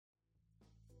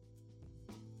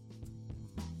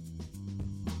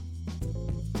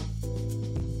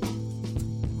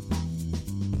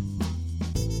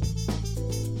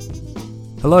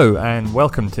Hello and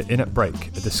welcome to In at Break,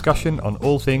 a discussion on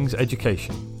all things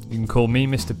education. You can call me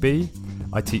Mr. B.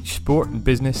 I teach sport and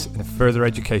business in a further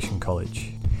education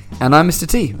college. And I'm Mr.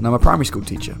 T, and I'm a primary school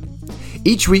teacher.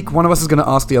 Each week, one of us is going to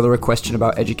ask the other a question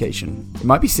about education. It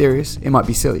might be serious, it might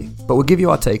be silly, but we'll give you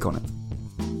our take on it.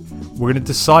 We're going to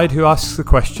decide who asks the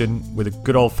question with a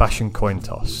good old-fashioned coin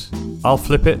toss. I'll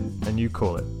flip it and you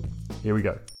call it. Here we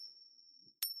go.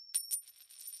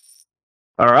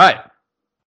 All right.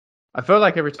 I feel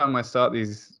like every time I start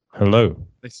these, Hello.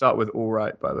 they start with all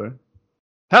right, by the way.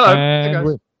 Hello. Hey,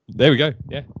 guys. There we go.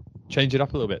 Yeah. Change it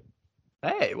up a little bit.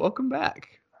 Hey, welcome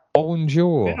back.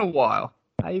 Bonjour. Been a while.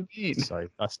 How you been? Sorry,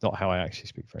 that's not how I actually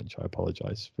speak French. I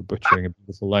apologise for butchering a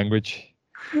beautiful language.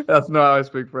 That's not how I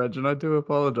speak French, and I do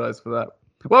apologize for that.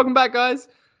 Welcome back, guys.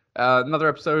 Another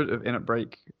episode of In at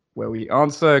Break, where we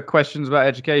answer questions about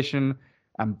education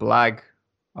and blag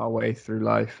our way through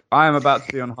life. I am about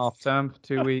to be on half term for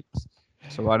 2 weeks,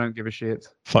 so I don't give a shit.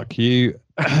 Fuck you,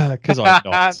 because I'm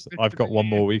not. I've got one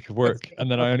more week of work,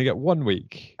 and then I only get 1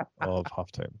 week of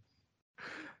half term.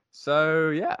 So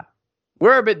yeah,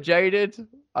 we're a bit jaded.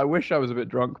 I wish I was a bit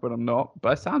drunk, but I'm not.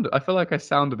 But I feel like I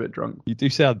sound a bit drunk. You do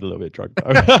sound a little bit drunk,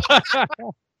 though. Like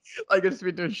I've just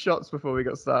been doing shots before we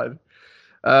got started.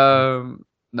 No,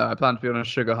 I plan to be on a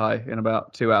sugar high in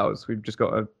about 2 hours. We've just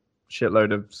got a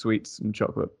shitload of sweets and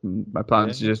chocolate. And my plan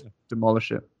is to just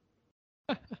demolish it.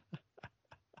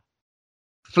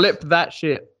 Flip that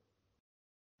shit.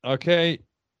 Okay,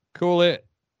 call it.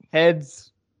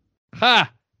 Heads.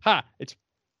 Ha! Ha! It's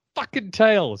fucking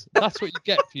tails. That's what you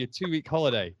get for your 2-week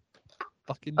holiday.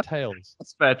 Fucking tails.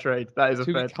 That's fair trade. That is a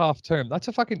fair 2-week half term. That's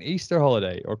a fucking Easter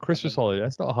holiday or Christmas holiday.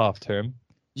 That's not a half term.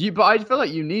 But I feel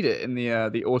like you need it in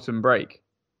the autumn break,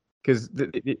 because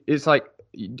it's like,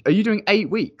 are you doing 8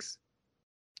 weeks?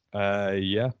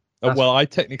 Yeah. Oh, well, I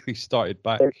technically started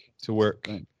back to work.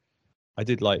 I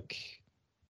did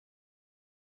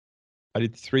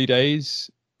 3 days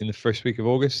in the first week of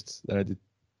August. Then I did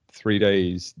 3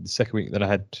 days the second week. Then I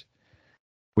had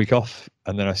week off,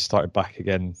 and then I started back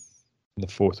again in the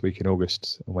fourth week in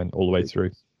August and went all the way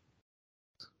through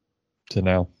to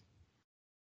now.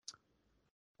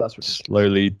 That's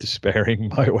slowly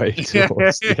despairing my way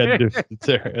towards the end of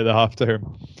the half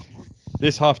term.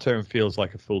 This half term feels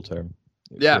like a full term.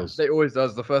 It always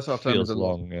does. The first half term is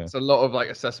long. Yeah. It's a lot of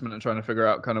assessment and trying to figure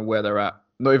out kind of where they're at.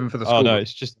 Not even for the school. Oh no,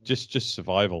 it's just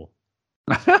survival.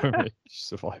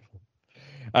 Survival.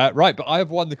 Right, but I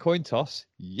have won the coin toss.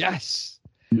 Yes.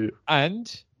 Yeah.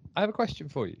 And I have a question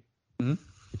for you,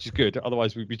 which is good.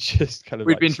 Otherwise, we'd be just kind of.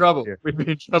 We'd be in trouble. We'd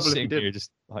be in trouble if we did. Just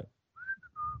like.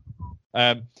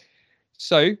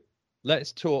 So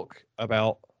let's talk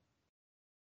about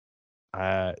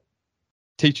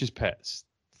teachers' pets,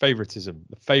 favoritism,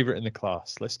 the favorite in the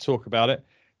class. Let's talk about it.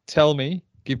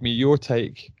 Give me your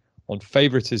take on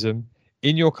favoritism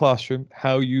in your classroom,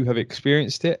 how you have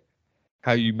experienced it,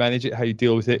 how you manage it, how you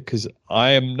deal with it, because I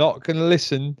am not going to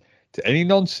listen to any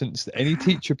nonsense that any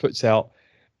teacher puts out.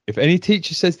 If any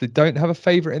teacher says they don't have a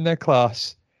favorite in their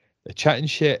class, they're chatting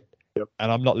shit,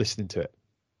 and I'm not listening to it.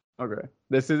 Okay,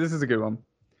 this is a good one.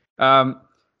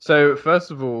 So first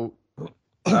of all,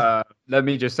 let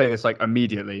me just say this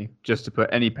immediately, just to put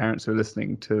any parents who are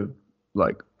listening to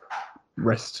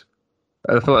rest.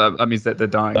 I feel like that means that they're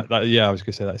dying. Yeah, I was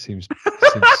gonna say that seems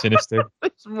sinister.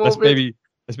 Let's maybe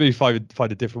find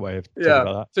a different way of talking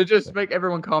about that. So just make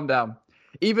everyone calm down.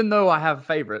 Even though I have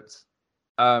favorites,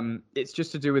 it's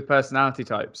just to do with personality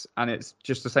types, and it's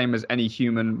just the same as any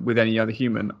human with any other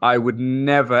human. I would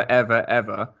never, ever,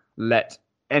 ever let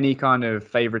any kind of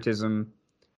favoritism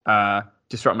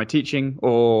disrupt my teaching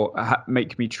or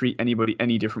make me treat anybody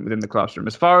any different within the classroom.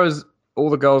 As far as all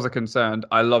the girls are concerned,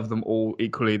 I love them all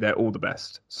equally. They're all the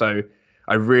best. So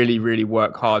I really, really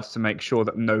work hard to make sure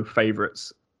that no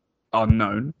favorites are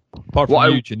known. Apart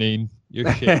from you, Janine, you're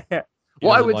shit.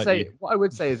 What I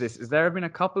would say is this: there have been a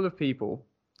couple of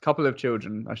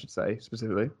children, I should say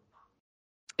specifically,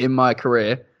 in my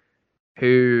career,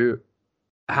 who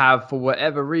have, for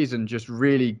whatever reason, just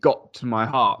really got to my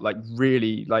heart.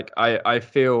 I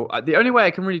feel the only way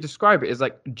I can really describe it is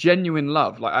genuine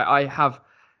love. I have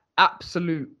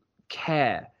absolute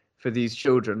care for these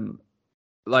children,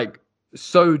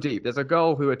 so deep. There's a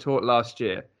girl who I taught last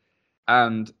year,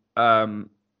 and I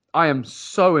am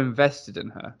so invested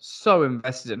in her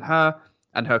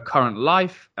and her current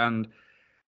life, and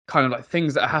kind of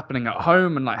things that are happening at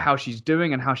home, and how she's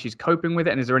doing and how she's coping with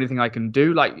it, and is there anything I can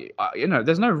do?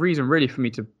 There's no reason really for me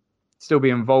to still be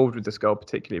involved with this girl,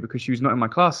 particularly because she was not in my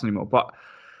class anymore. But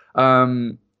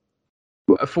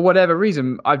for whatever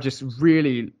reason, I've just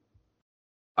really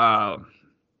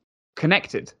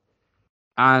connected,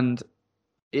 and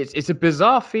it's a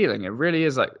bizarre feeling. It really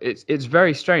is. Like it's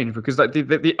very strange because like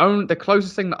the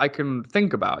closest thing that I can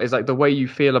think about is like the way you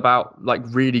feel about like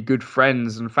really good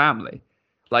friends and family.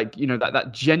 Like, you know,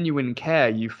 that genuine care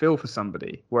you feel for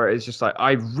somebody, where it's just like,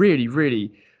 I really,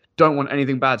 really don't want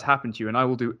anything bad to happen to you, and I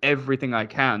will do everything I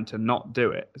can to not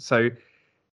do it. So,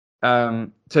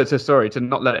 to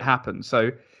not let it happen.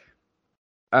 So,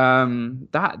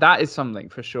 that is something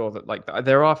for sure that like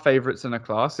there are favorites in a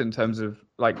class in terms of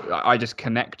like I just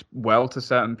connect well to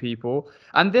certain people,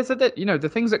 and there's you know, the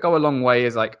things that go a long way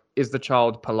is like, is the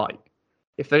child polite?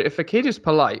 If a kid is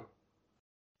polite,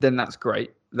 then that's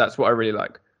great. That's what I really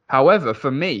like. However, for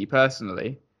me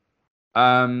personally,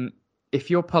 if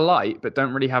you're polite but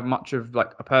don't really have much of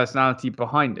like a personality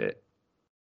behind it,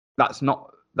 that's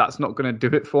not going to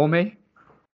do it for me.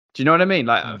 Do you know what I mean?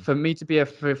 Like for me to be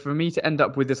for me to end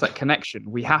up with this like connection,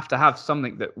 we have to have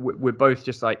something that we're both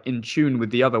just like in tune with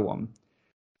the other one.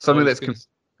 Something that's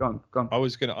go on. I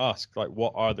was going to ask, like,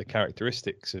 what are the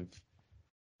characteristics of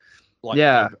like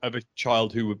of a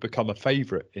child who would become a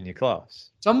favorite in your class?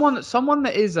 Someone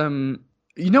that is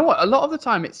you know what, a lot of the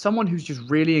time it's someone who's just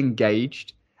really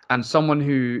engaged and someone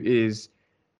who is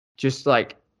just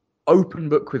like open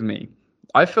book with me.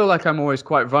 I feel like I'm always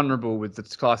quite vulnerable with the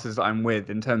classes that I'm with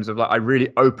in terms of like I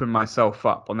really open myself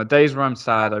up. On the days where I'm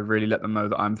sad, I really let them know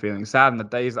that I'm feeling sad, and the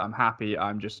days that I'm happy,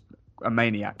 I'm just a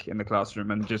maniac in the classroom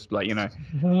and just like, you know,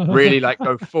 really like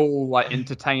go full like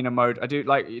entertainer mode. I do,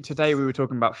 like today we were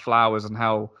talking about flowers and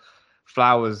how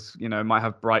flowers, you know, might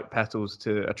have bright petals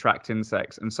to attract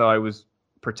insects, and so I was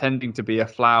pretending to be a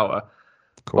flower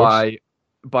by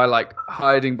like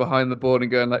hiding behind the board and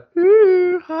going like,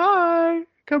 ooh, hi,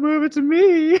 come over to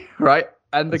me, right?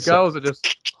 And the girls are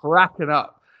just cracking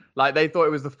up, like they thought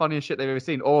it was the funniest shit they've ever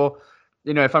seen. Or,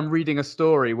 you know, if I'm reading a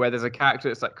story where there's a character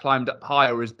that's like climbed up high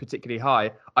or is particularly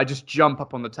high, I just jump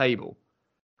up on the table,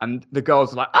 and the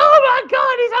girls are like, "Oh my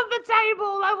god, he's on the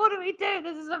table! Like, what do we do?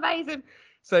 This is amazing!"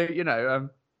 So, you know,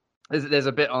 there's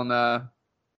a bit on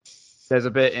there's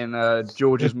a bit in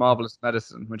George's Marvelous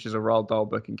Medicine, which is a Roald Dahl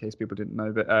book, in case people didn't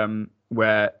know, but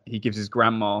where he gives his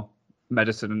grandma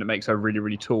medicine and it makes her really,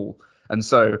 really tall. And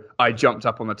so I jumped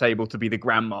up on the table to be the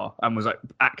grandma and was like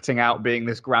acting out being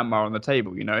this grandma on the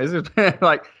table, you know. It's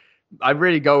like I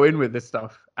really go in with this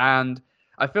stuff. And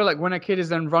I feel like when a kid is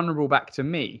then vulnerable back to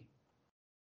me,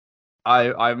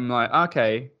 I'm like,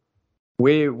 okay,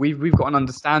 we've got an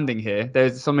understanding here.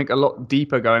 There's something a lot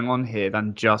deeper going on here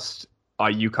than just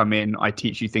you come in, I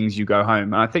teach you things, you go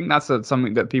home. And I think that's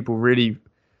something that people really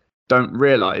don't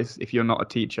realize if you're not a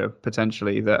teacher,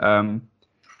 potentially, that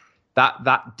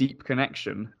that deep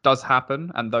connection does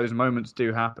happen, and those moments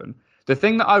do happen. The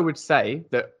thing that I would say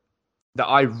that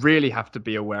I really have to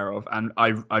be aware of, and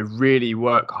I really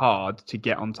work hard to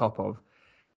get on top of,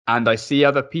 and I see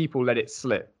other people let it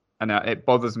slip, and it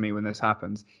bothers me when this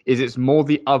happens, is it's more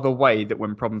the other way, that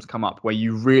when problems come up where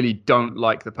you really don't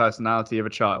like the personality of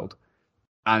a child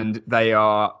and they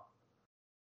are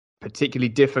particularly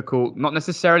difficult, not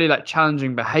necessarily like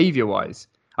challenging behavior wise.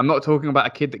 I'm not talking about a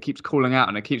kid that keeps calling out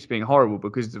and it keeps being horrible,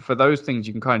 because for those things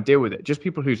you can kind of deal with it. Just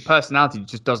people whose personality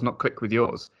just does not click with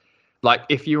yours. Like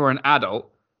if you were an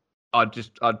adult, I'd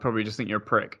probably just think you're a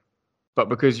prick. But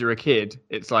because you're a kid,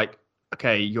 it's like,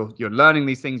 okay, you're learning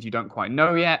these things you don't quite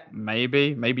know yet.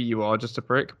 Maybe you are just a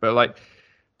prick, but like,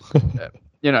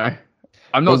 you know,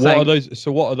 I'm not saying.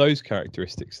 What are those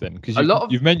characteristics then? Because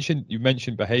you've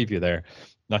mentioned behavior there,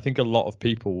 and I think a lot of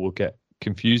people will get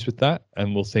confused with that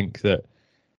and will think that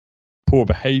poor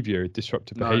behavior,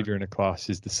 disruptive behavior in a class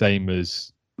is the same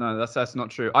as. No, that's not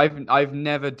true. I've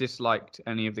never disliked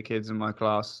any of the kids in my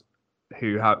class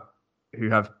who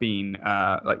have been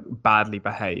like badly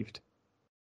behaved.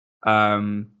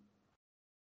 Because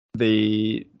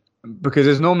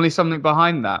there's normally something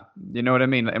behind that. You know what I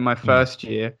mean? Like in my first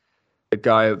year,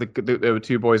 there were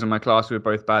two boys in my class who were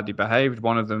both badly behaved.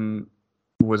 One of them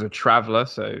was a traveler,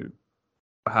 so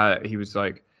he was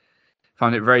like,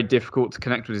 found it very difficult to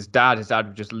connect with his dad. His dad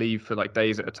would just leave for like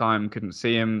days at a time, couldn't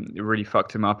see him. It really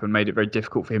fucked him up and made it very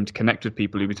difficult for him to connect with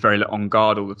people. He was very on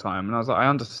guard all the time. And I was like, I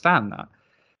understand that.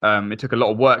 It took a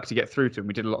lot of work to get through to him.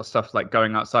 We did a lot of stuff like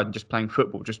going outside and just playing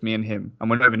football, just me and him. And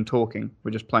we're not even talking.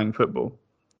 We're just playing football.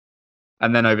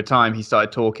 And then over time, he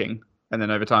started talking. And then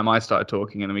over time, I started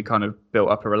talking. And then we kind of built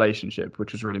up a relationship,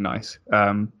 which was really nice.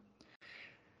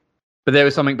 But there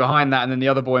was something behind that. And then the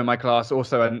other boy in my class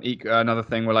also had another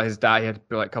thing where like his dad, he had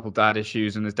like a couple of dad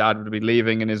issues, and his dad would be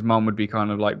leaving and his mom would be kind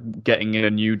of like getting in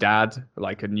a new dad,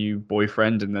 like a new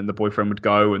boyfriend. And then the boyfriend would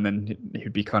go and then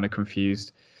he'd be kind of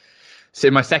confused. So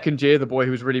in my second year, the boy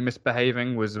who was really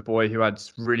misbehaving was a boy who had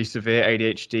really severe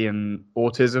ADHD and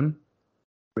autism.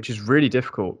 which is really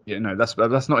difficult.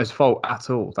 That's not his fault at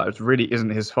all. That really isn't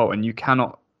his fault, and you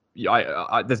cannot.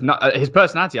 There's not his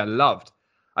personality. I loved.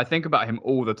 I think about him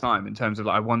all the time in terms of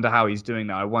like, I wonder how he's doing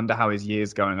now. I wonder how his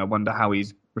year's going. I wonder how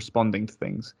he's responding to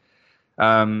things.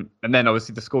 And then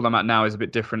obviously the school I'm at now is a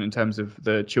bit different in terms of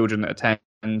the children that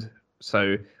attend.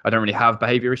 So I don't really have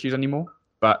behavior issues anymore.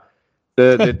 But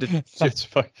that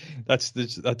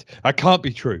can't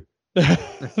be true.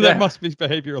 There must be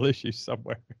behavioral issues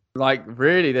somewhere. Like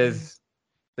really, there's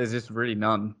just really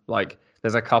none. Like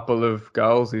there's a couple of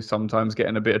girls who sometimes get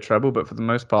in a bit of trouble, but for the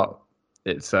most part,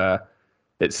 it's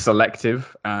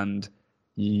selective and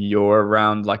you're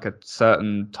around like a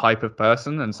certain type of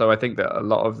person. And so I think that a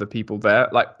lot of the people there,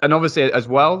 like, and obviously as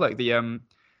well, like the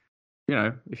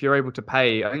if you're able to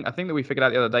pay, I think that we figured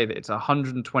out the other day that it's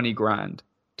 120 grand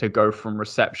to go from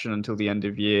reception until the end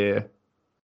of your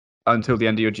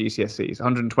GCSEs.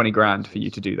 120 grand for you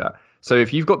to do that. So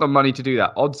if you've got the money to do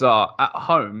that, odds are at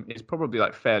home it's probably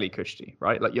like fairly cushy,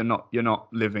 right? Like you're not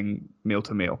living meal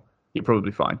to meal. You're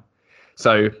probably fine.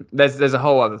 So there's a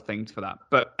whole other thing for that.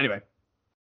 But anyway,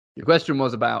 your question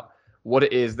was about what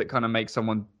it is that kind of makes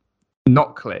someone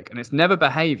not click, and it's never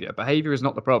behavior. Behavior is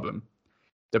not the problem.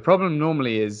 The problem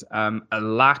normally is a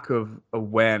lack of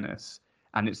awareness,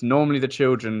 and it's normally the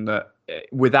children that,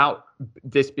 without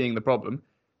this being the problem,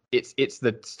 it's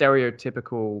the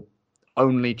stereotypical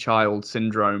only child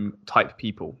syndrome type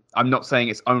people. I'm not saying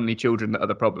it's only children that are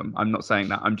the problem. I'm not saying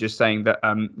that. I'm just saying that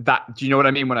do you know what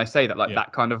I mean when I say that? Like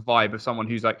that kind of vibe of someone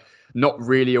who's like not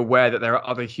really aware that there are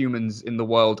other humans in the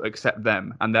world except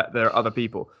them, and that there are other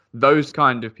people. Those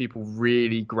kind of people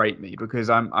really grate me, because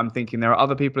I'm thinking there are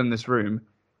other people in this room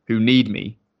who need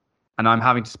me, and I'm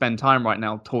having to spend time right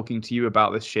now talking to you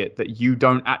about this shit that you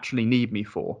don't actually need me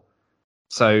for.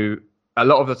 So a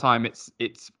lot of the time it's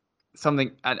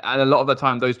something, and a lot of the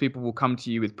time those people will come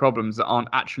to you with problems that aren't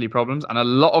actually problems, and a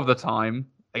lot of the time,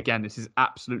 again, this is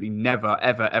absolutely never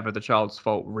ever the child's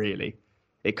fault, really.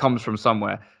 It comes from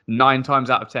somewhere. 9 times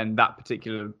out of 10 that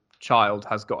particular child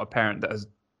has got a parent that has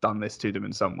done this to them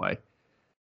in some way.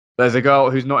 There's a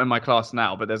girl who's not in my class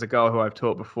now, but there's a girl who I've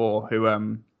taught before who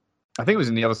I think it was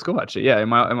in the other school, actually, in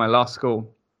my last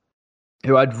school,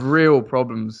 who I had real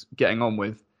problems getting on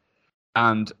with,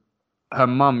 and her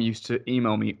mum used to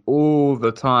email me all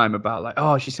the time about like,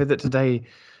 oh, she said that today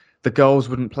the girls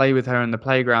wouldn't play with her in the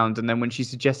playground, and then when she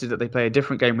suggested that they play a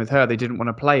different game with her, they didn't want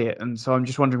to play it, and so I'm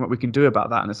just wondering what we can do about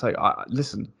that. And it's like,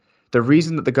 listen, the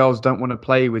reason that the girls don't want to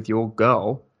play with your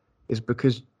girl is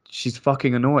because she's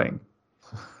fucking annoying.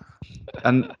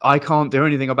 And I can't do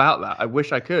anything about that. I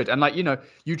wish I could. And like,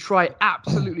 you try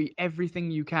absolutely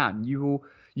everything you can. You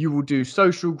will do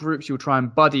social groups. You'll try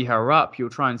and buddy her up. You'll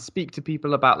try and speak to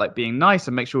people about like being nice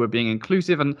and make sure we're being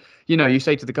inclusive. And, you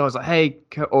say to the girls like, hey,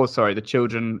 the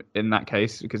children in that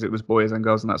case, because it was boys and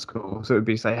girls in that school. So it would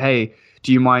be say, hey,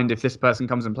 do you mind if this person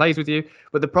comes and plays with you?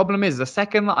 But the problem is the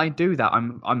second that I do that,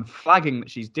 I'm flagging that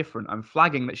she's different. I'm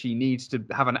flagging that she needs to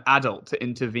have an adult to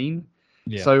intervene.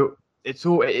 Yeah. So it's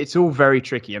all very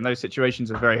tricky, and those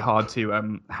situations are very hard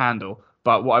to handle.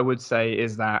 But what I would say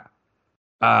is that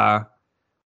that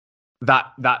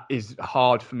is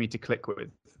hard for me to click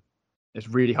with. It's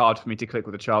really hard for me to click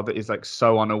with a child that is like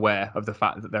so unaware of the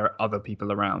fact that there are other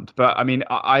people around. But I mean,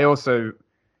 I also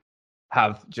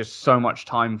have just so much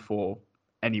time for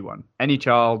anyone, any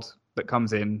child that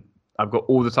comes in. I've got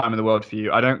all the time in the world for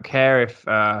you. I don't care if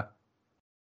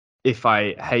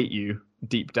I hate you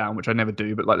deep down, which I never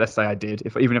do, but like, let's say I did,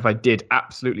 even if I did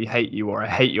absolutely hate you, or I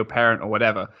hate your parent or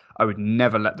whatever, I would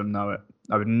never let them know it.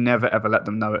 I would never ever let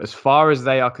them know it. As far as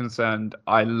they are concerned,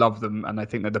 I love them and I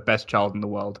think they're the best child in the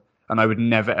world, and I would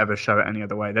never ever show it any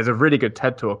other way. There's a really good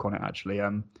TED talk on it, actually.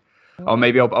 Or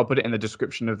maybe I'll put it in the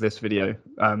description of this video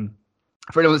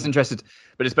for anyone that's interested.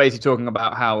 But it's basically talking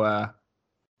about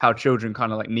how children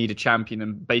kind of like need a champion,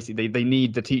 and basically they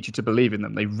need the teacher to believe in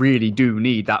them. They really do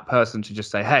need that person to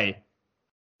just say, hey,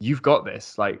 you've got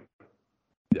this. Like,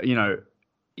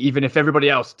 even if everybody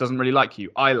else doesn't really like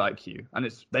you, I like you.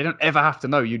 And they don't ever have to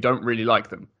know you don't really like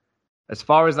them. As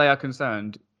far as they are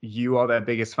concerned, you are their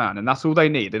biggest fan, and that's all they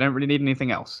need. They don't really need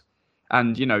anything else.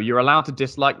 And, you're allowed to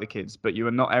dislike the kids, but you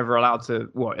are not ever allowed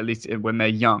to, at least when they're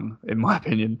young, in my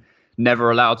opinion, never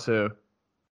allowed to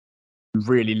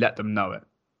really let them know it,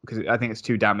 because I think it's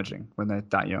too damaging when they're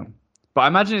that young. But I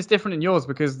imagine it's different in yours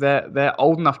because they're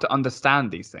old enough to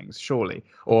understand these things, surely.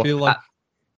 Or I feel like...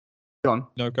 Go on.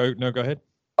 No, go ahead.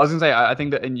 I was going to say, I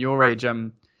think that in your age,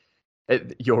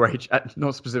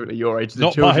 not specifically your age,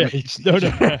 not children... my age, no.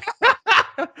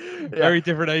 Very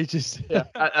different ages. Yeah,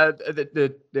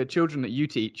 the children that you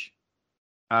teach,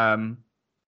 by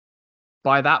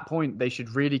that point, they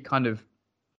should really kind of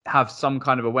have some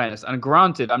kind of awareness. And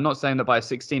granted, I'm not saying that by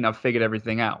 16 I've figured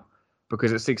everything out,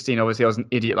 because at 16 obviously I was an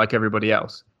idiot like everybody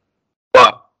else.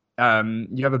 But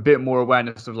you have a bit more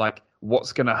awareness of like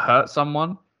what's going to hurt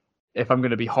someone, if I'm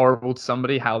going to be horrible to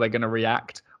somebody, how they're going to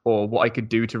react, or what I could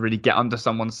do to really get under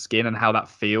someone's skin and how that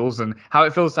feels, and how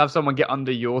it feels to have someone get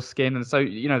under your skin. And so,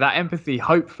 you know, that empathy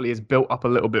hopefully is built up a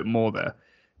little bit more there.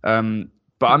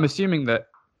 But I'm assuming that,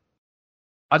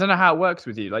 I don't know how it works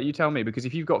with you. Like, you tell me, because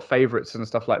if you've got favorites and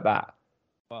stuff like that,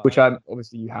 which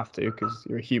obviously you have to because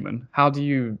you're a human, how do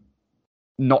you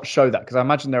not show that? Because I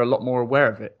imagine they're a lot more aware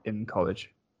of it in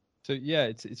college. So yeah,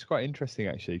 it's quite interesting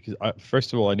actually, because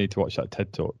first of all I need to watch that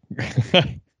TED talk.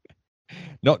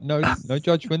 No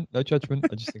judgment, no judgment.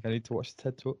 I just think I need to watch the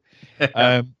TED talk.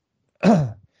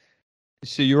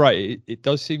 So you're right. It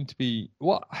does seem to be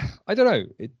I don't know.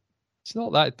 It's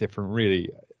not that different really.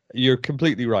 You're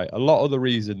completely right. A lot of the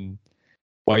reason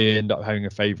why you end up having a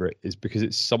favorite is because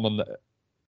it's someone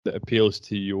that appeals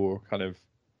to your kind of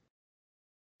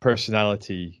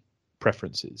personality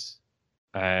preferences.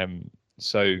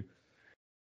 So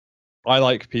I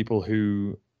like people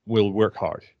who will work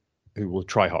hard, who will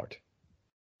try hard.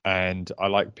 And I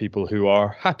like people who are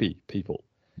happy people.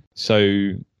 So,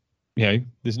 you know,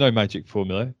 there's no magic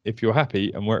formula. If you're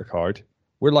happy and work hard,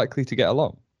 we're likely to get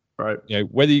along. Right. You know,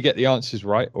 whether you get the answers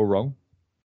right or wrong,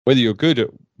 whether you're good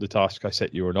at the task I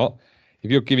set you or not,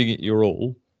 if you're giving it your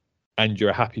all and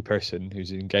you're a happy person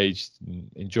who's engaged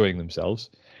and enjoying themselves,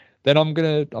 then I'm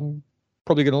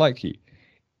probably gonna like you.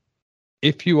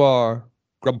 If you are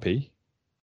grumpy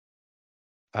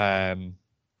and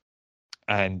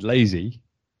lazy,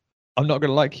 I'm not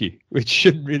gonna like you, which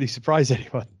shouldn't really surprise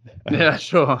anyone. Yeah,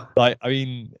 sure. Like, I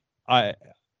mean,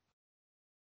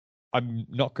 I'm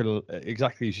not gonna,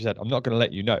 exactly as you said, I'm not gonna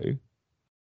let you know,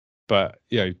 but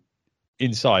you know,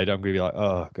 inside I'm gonna be like,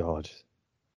 oh god,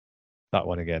 that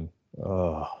one again.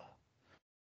 Oh,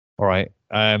 all right.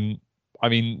 I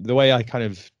mean, the way I kind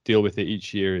of deal with it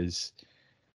each year is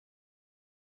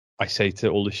I say to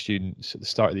all the students at the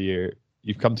start of the year,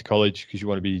 you've come to college because you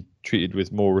want to be treated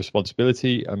with more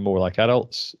responsibility and more like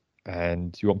adults,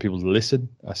 and you want people to listen.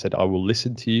 I said, I will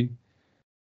listen to you.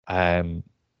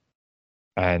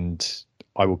 And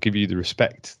I will give you the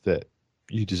respect that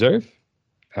you deserve,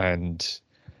 and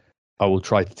I will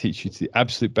try to teach you to the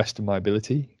absolute best of my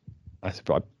ability. I said,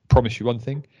 but I promise you one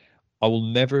thing, I will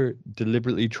never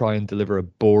deliberately try and deliver a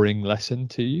boring lesson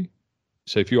to you.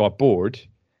 So if you are bored,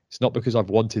 it's not because I've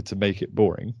wanted to make it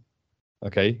boring.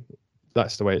 Okay,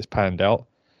 that's the way it's panned out.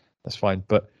 That's fine.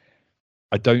 But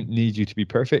I don't need you to be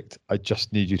perfect. I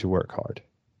just need you to work hard.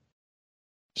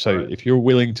 So right. If you're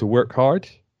willing to work hard,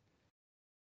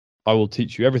 I will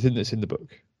teach you everything that's in the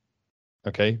book.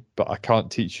 Okay, but I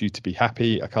can't teach you to be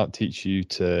happy. I can't teach you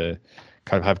to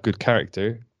kind of have good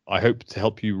character. I hope to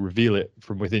help you reveal it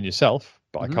from within yourself,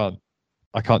 but I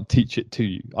can't teach it to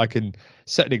you. I can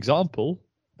set an example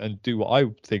and do what I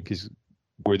think is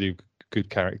worthy of good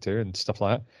character and stuff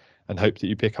like that, and hope that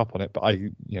you pick up on it. But I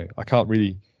can't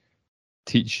really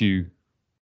teach you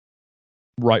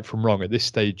right from wrong. At this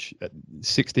stage, at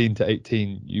 16 to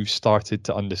 18, you've started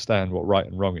to understand what right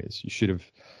and wrong is. You should have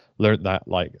learned that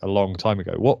like a long time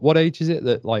ago. What age is it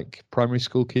that like primary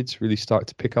school kids really start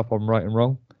to pick up on right and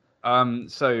wrong? Again,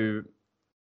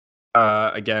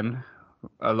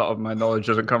 a lot of my knowledge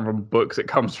doesn't come from books. It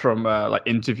comes from like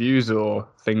interviews or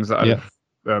things that I've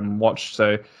watched.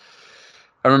 So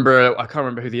I can't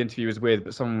remember who the interview was with,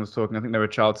 but someone was talking. I think they were a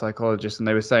child psychologist, and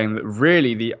they were saying that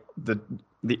really the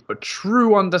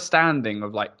true understanding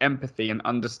of like empathy and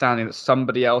understanding that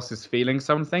somebody else is feeling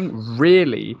something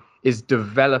really is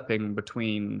developing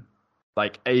between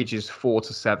like ages 4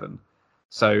 to 7.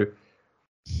 So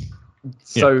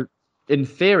in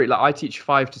theory, like I teach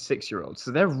 5 to 6 year olds,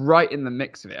 so they're right in the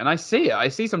mix of it. And I see it. I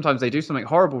see sometimes they do something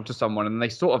horrible to someone and they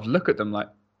sort of look at them like,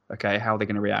 okay, how are they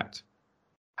going to react?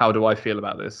 How do I feel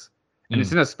about this? And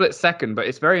it's in a split second, but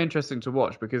it's very interesting to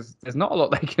watch because there's not a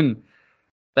lot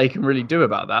they can really do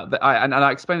about that.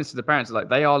 I explain this to the parents, like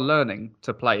they are learning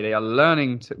to play. They are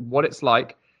learning what it's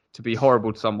like to be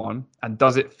horrible to someone, and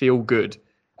does it feel good?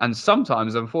 And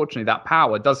sometimes, unfortunately, that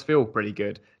power does feel pretty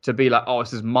good to be like, oh,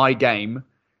 this is my game.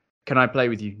 Can I play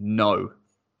with you? No.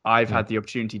 I've had the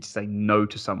opportunity to say no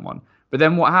to someone. But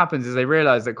then what happens is they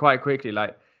realize that quite quickly,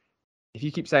 like, if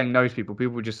you keep saying no to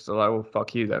people just are like, oh,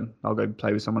 fuck you then. I'll go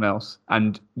play with someone else.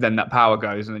 And then that power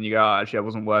goes, and then you go, oh, actually, it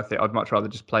wasn't worth it. I'd much rather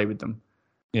just play with them.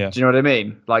 Yeah. Do you know what I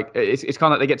mean? Like, it's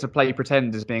kind of like they get to play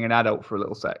pretend as being an adult for a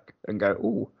little sec and go,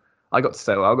 oh, I got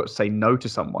to say no to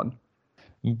someone.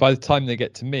 By the time they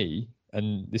get to me,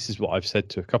 and this is what I've said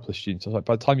to a couple of students, I was like,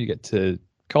 by the time you get to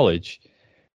college,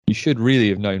 you should really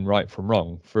have known right from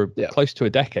wrong for close to a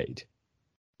decade.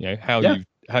 How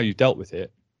you've dealt with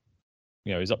it,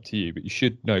 is up to you, but you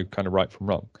should know kind of right from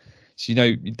wrong. So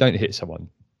you don't hit someone.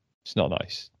 It's not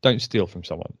nice. Don't steal from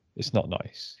someone. It's not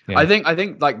nice. I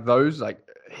think like those, like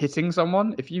hitting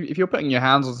someone, if you're putting your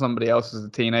hands on somebody else as a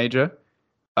teenager,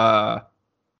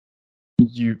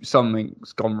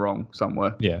 something's gone wrong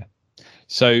somewhere. Yeah.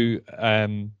 So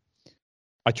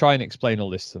I try and explain all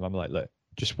this to them. I'm like, look,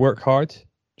 just work hard.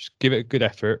 Just give it a good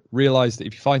effort. Realize that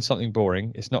if you find something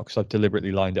boring, it's not because I've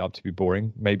deliberately lined it up to be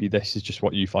boring. Maybe this is just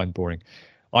what you find boring.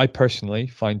 I personally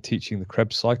find teaching the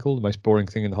Krebs cycle the most boring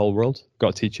thing in the whole world.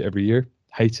 Got to teach it every year.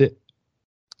 Hate it.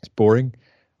 It's boring.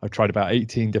 I've tried about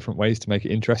 18 different ways to make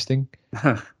it interesting.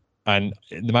 And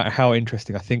no matter how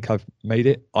interesting I think I've made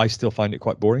it, I still find it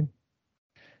quite boring.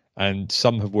 And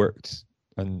some have worked,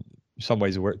 and some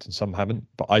ways have worked and some haven't,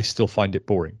 but I still find it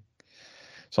boring.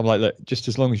 So I'm like, look, just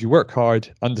as long as you work hard,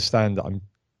 understand that I'm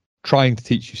trying to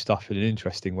teach you stuff in an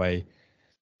interesting way,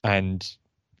 and,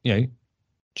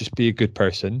 just be a good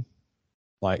person.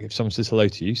 Like if someone says hello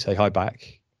to you, say hi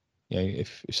back.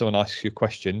 If someone asks you a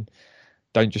question,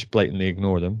 don't just blatantly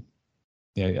ignore them.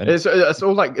 And it's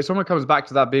all like, if someone comes back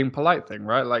to that being polite thing,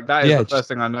 right? Like that is the first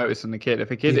thing I notice in the kid. If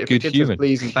a kid says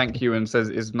please and thank you and says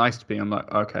it's nice to be, I'm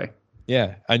like, okay.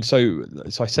 Yeah. And so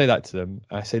I say that to them.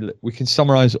 I say, look, we can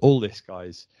summarize all this,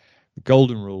 guys. The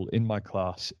golden rule in my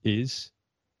class is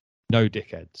no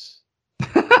dickheads.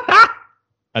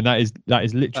 And that is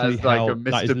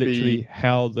literally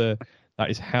how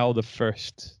the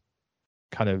first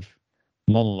kind of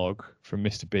monologue from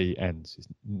Mr. B ends, is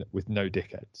with no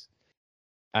dickheads.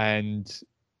 And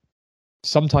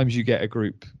sometimes you get a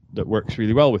group that works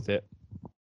really well with it,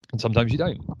 and sometimes you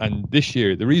don't. And this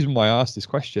year, the reason why I asked this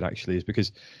question actually is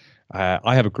because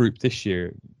I have a group this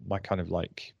year, my kind of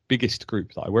like biggest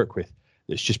group that I work with,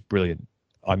 that's just brilliant.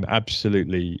 I'm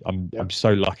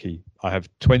so lucky. I have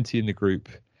 20 in the group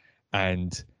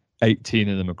and 18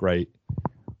 of them are great.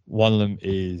 One of them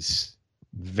is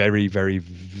very, very,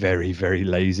 very, very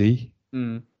lazy.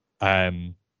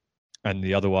 And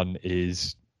the other one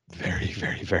is very,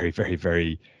 very, very, very,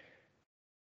 very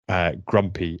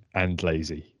grumpy and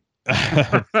lazy.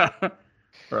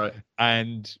 Right.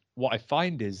 And what I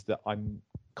find is that I'm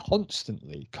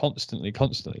constantly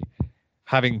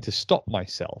having to stop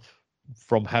myself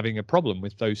from having a problem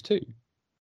with those two.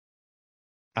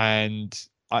 And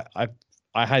I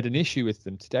had an issue with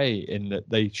them today in that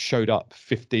they showed up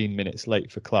 15 minutes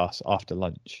late for class after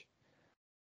lunch.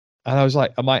 And I was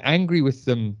like, am I angry with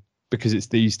them because it's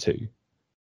these two?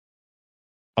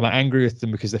 Am I angry with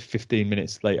them because they're 15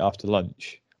 minutes late after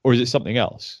lunch? Or is it something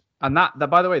else? And that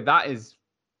by the way, that is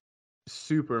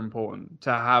super important,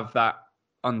 to have that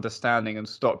understanding and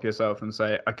stop yourself and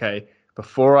say, okay,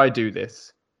 before I do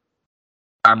this,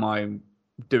 am I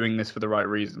doing this for the right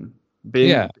reason?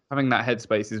 Having that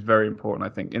headspace is very important,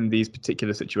 I think, in these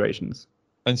particular situations.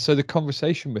 And so the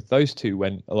conversation with those two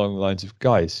went along the lines of,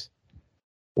 guys,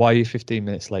 why are you 15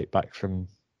 minutes late back from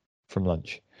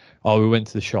lunch? Oh, we went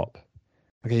to the shop.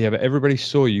 Okay, yeah, but everybody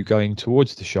saw you going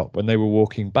towards the shop when they were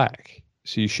walking back.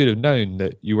 So you should have known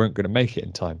that you weren't going to make it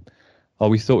in time. Oh,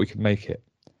 we thought we could make it.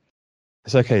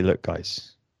 It's okay, look,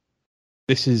 guys.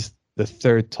 This is the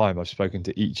third time I've spoken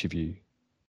to each of you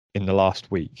in the last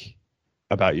week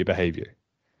about your behavior.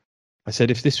 I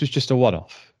said, if this was just a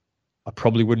one-off, I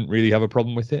probably wouldn't really have a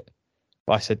problem with it.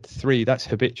 But I said, 3, that's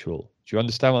habitual. Do you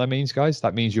understand what that means, guys?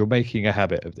 That means you're making a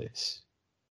habit of this.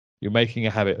 You're making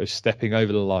a habit of stepping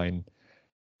over the line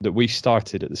that we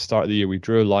started at the start of the year. We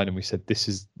drew a line and we said, this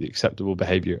is the acceptable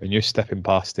behavior, and you're stepping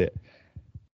past it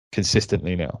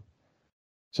consistently now.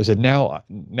 So I said, now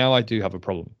I do have a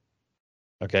problem.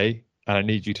 Okay. And I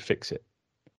need you to fix it,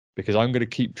 because I'm going to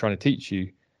keep trying to teach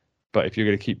you. But if you're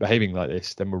going to keep behaving like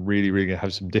this, then we're really, really going to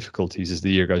have some difficulties as the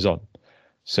year goes on.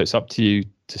 So it's up to you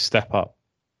to step up,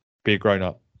 be a grown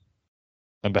up,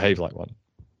 and behave like one.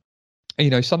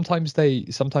 And, sometimes they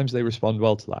respond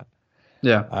well to that.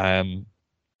 Yeah.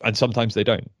 And sometimes they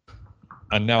don't.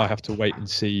 And now I have to wait and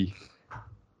see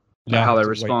how they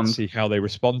respond. See how they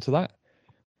respond to that.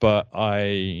 But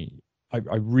I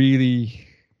really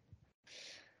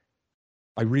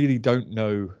don't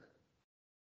know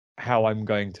how I'm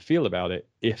going to feel about it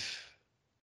if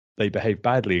they behave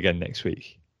badly again next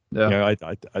week. Yeah.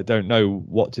 I don't know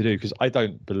what to do, because I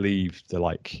don't believe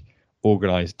the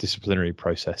organized disciplinary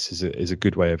process is a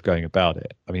good way of going about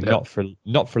it. I mean, not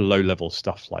for low level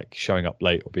stuff like showing up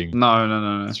late or being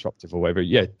no disruptive or whatever.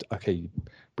 Yeah, okay,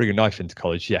 bring a knife into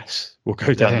college. Yes, we'll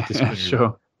go down the disciplinary.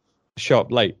 Sure. Show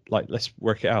up late, let's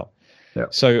work it out. Yeah.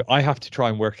 So I have to try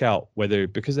and work out whether,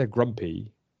 because they're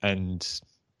grumpy and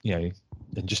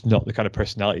and just not the kind of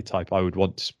personality type I would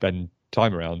want to spend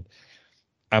time around,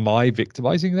 am I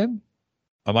victimizing them?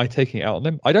 Am I taking it out on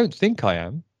them? I don't think I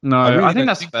am. No, I think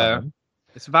that's I fair. am.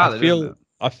 It's valid, isn't it?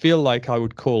 I feel like I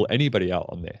would call anybody out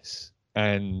on this,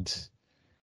 and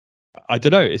I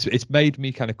don't know. It's made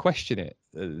me kind of question it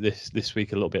this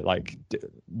week a little bit. Like,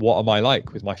 what am I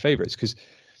like with my favorites? Because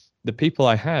the people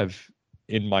I have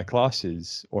in my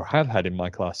classes, or have had in my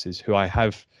classes, who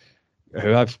have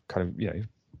kind of, you know,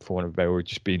 for want of a better word,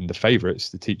 just been the favorites,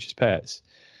 the teachers' pets.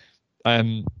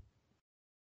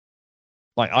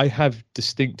 Like, I have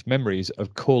distinct memories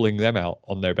of calling them out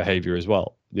on their behavior as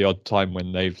well, the odd time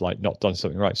when they've like not done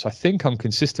something right. So I think I'm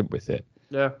consistent with it.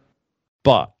 Yeah.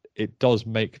 But it does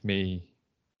make me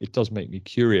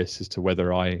curious as to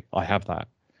whether I have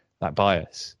that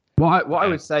bias. What I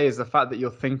would say is the fact that you're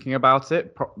thinking about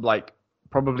it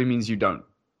probably means you don't.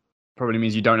 Probably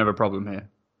means you don't have a problem here.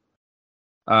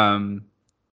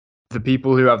 The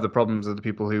people who have the problems are the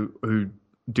people who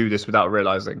do this without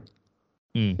realizing.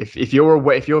 If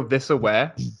you're this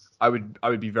aware, I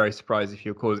would be very surprised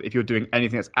if you're doing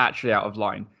anything that's actually out of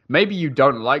line. Maybe you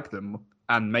don't like them,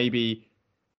 and maybe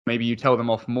you tell them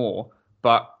off more,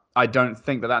 but I don't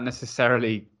think that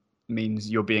necessarily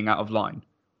means you're being out of line.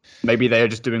 Maybe they are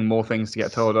just doing more things to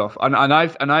get told off. And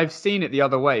I've seen it the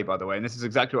other way, by the way. And this is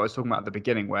exactly what I was talking about at the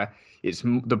beginning, where it's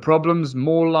the problems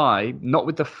more lie not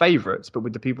with the favorites, but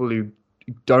with the people who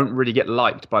don't really get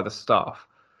liked by the staff,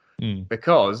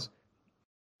 because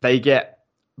they get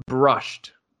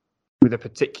brushed with a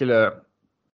particular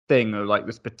thing, or like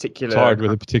this particular tarred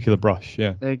with a particular brush.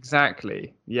 Yeah,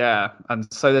 exactly. Yeah, and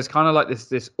so there's kind of like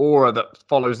this aura that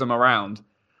follows them around,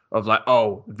 of like,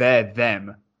 oh, they're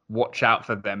them. Watch out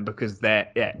for them because they're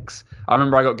X. I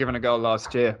remember I got given a girl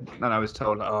last year, and I was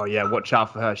told, oh yeah, watch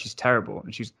out for her. She's terrible,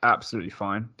 and she's absolutely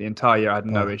fine. The entire year I had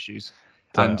no issues,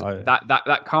 and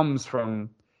that comes from.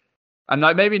 And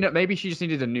like maybe she just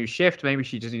needed a new shift. Maybe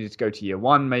she just needed to go to year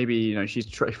one. Maybe, you know, she's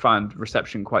found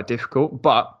reception quite difficult.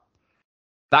 But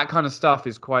that kind of stuff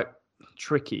is quite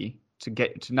tricky to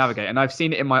navigate. And I've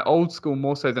seen it in my old school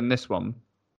more so than this one,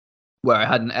 where I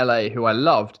had an LA who I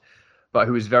loved, but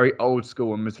who was very old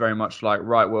school and was very much like,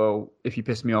 right, well, if you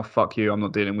piss me off, fuck you. I'm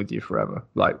not dealing with you forever.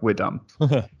 Like, we're done.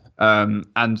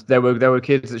 And there were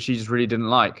kids that she just really didn't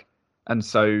like, and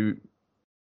so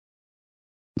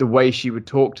the way she would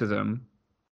talk to them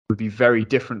would be very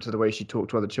different to the way she talked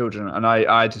to other children. And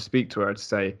I had to speak to her to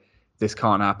say, this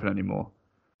can't happen anymore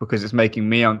because it's making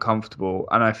me uncomfortable.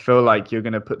 And I feel like you're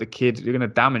going to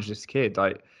damage this kid.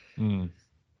 Like,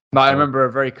 I remember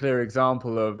a very clear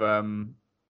example of,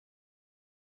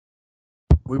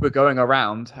 we were going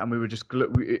around and we were just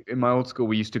in my old school,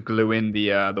 we used to glue in the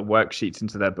worksheets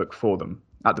into their book for them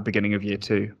at the beginning of year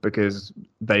 2, because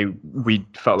we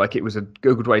felt like it was a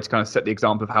good way to kind of set the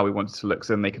example of how we wanted to look,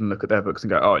 so then they can look at their books and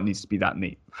go, oh, it needs to be that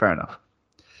neat. Fair enough.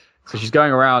 So she's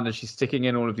going around and she's sticking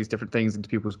in all of these different things into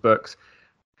people's books.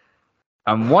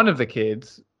 And one of the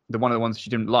kids, one of the ones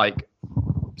she didn't like,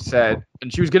 said,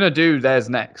 and she was going to do theirs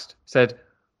next, said,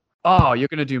 oh, you're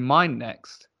going to do mine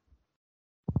next.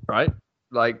 Right?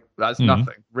 Like, that's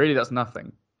nothing. Really, that's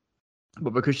nothing.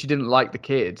 But because she didn't like the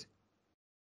kid,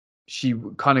 she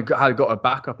kind of had got a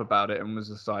backup about it and was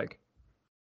just like,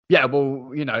 yeah,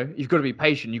 well, you know, you've got to be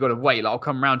patient. You've got to wait. Like, I'll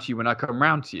come round to you when I come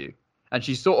round to you. And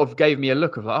she sort of gave me a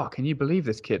look of like, oh, can you believe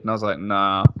this kid? And I was like,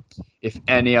 nah. If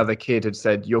any other kid had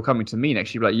said, you're coming to me next,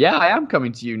 she'd be like, yeah, I am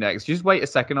coming to you next. Just wait a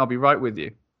second. I'll be right with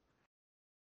you.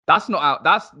 That's not out.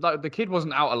 That's like, the kid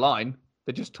wasn't out of line.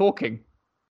 They're just talking.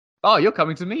 Oh, you're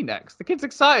coming to me next. The kid's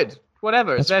excited.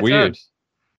 Whatever. It's their weird. turn.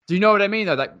 Do you know what I mean,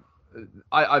 though? Like,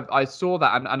 I saw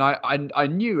that and I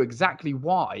knew exactly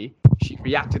why she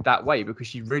reacted that way, because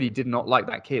she really did not like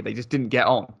that kid. They just didn't get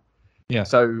on. Yeah.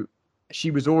 So she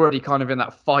was already kind of in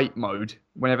that fight mode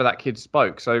whenever that kid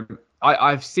spoke. So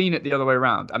I've seen it the other way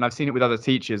around, and I've seen it with other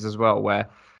teachers as well, where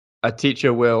a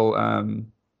teacher will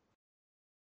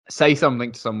say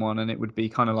something to someone and it would be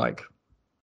kind of like,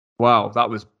 wow, that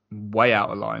was way out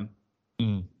of line.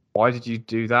 Why did you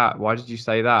do that? Why did you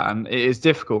say that? And it is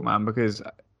difficult, man, because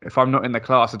if I'm not in the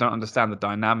class, I don't understand the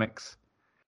dynamics.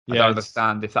 I don't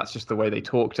understand if that's just the way they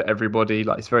talk to everybody.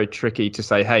 Like, it's very tricky to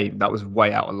say, hey, that was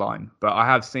way out of line. But I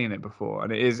have seen it before,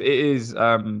 and it is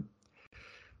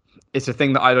it's a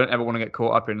thing that I don't ever want to get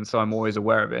caught up in, and so I'm always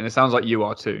aware of it. And it sounds like you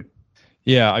are too.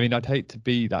 Yeah, I mean, I'd hate to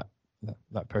be that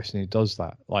person who does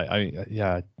that. Like,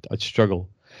 I'd struggle.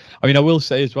 I mean, I will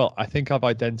say as well, I think I've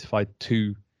identified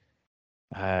two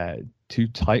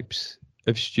types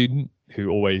of student who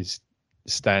always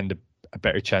stand a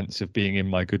better chance of being in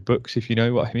my good books, if you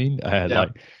know what I mean. Yeah.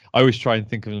 Like I always try and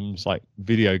think of them as like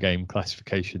video game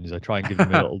classifications. I try and give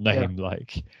them a little name,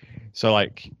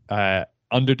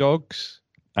 underdogs,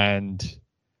 and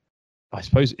I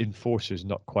suppose enforcer is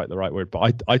not quite the right word,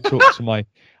 but I talk to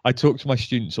my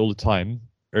students all the time,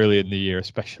 early in the year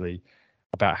especially,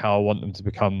 about how I want them to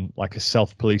become like a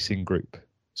self-policing group.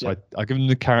 So I give them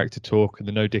the character talk and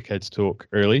the no dickheads talk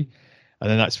early, and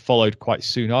then that's followed quite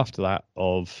soon after that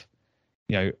of,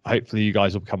 you know, hopefully you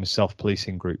guys will become a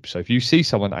self-policing group. So if you see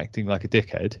someone acting like a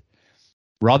dickhead,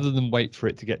 rather than wait for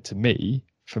it to get to me,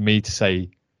 for me to say,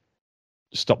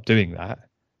 stop doing that,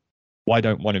 why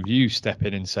don't one of you step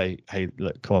in and say, hey,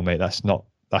 look, come on, mate, that's not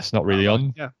really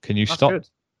on. Yeah. Can you That's stop? good.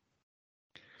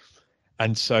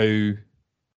 And so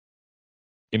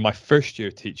in my first year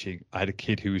of teaching, I had a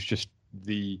kid who was just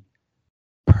the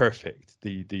perfect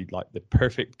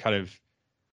kind of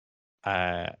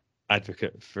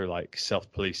advocate for like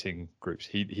self-policing groups.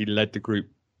 He led the group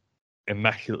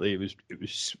immaculately. It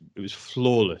was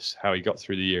flawless how he got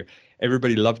through the year.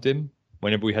 Everybody loved him.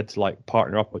 Whenever we had to like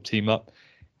partner up or team up,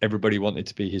 everybody wanted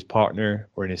to be his partner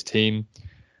or in his team.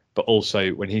 But also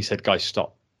when he said, guys,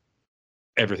 stop,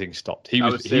 everything stopped. He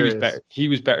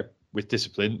was better with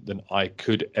discipline than I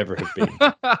could ever have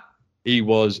been. He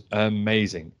was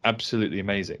amazing, absolutely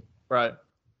amazing. Right.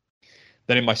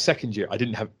 Then in my second year, I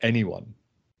didn't have anyone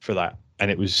for that. And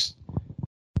it was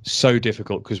so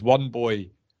difficult because one boy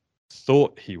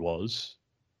thought he was,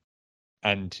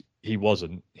 and he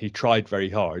wasn't. He tried very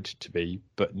hard to be,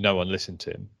 but no one listened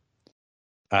to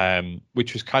him.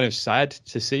 Which was kind of sad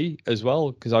to see as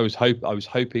well, because I was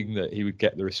hoping that he would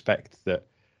get the respect that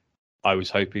I was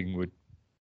hoping would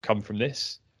come from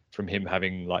him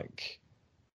having like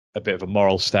a bit of a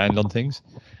moral stand on things,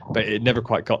 but it never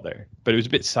quite got there. But it was a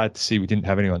bit sad to see we didn't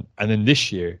have anyone. And then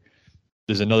this year,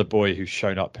 there's another boy who's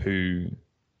shown up who,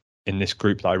 in this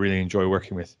group that I really enjoy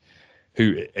working with,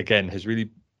 who again has really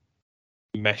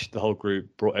meshed the whole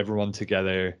group, brought everyone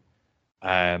together,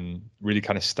 really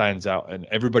kind of stands out, and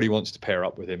everybody wants to pair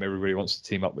up with him. Everybody wants to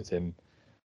team up with him.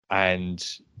 And,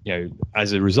 you know,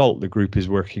 as a result, the group is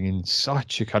working in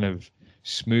such a kind of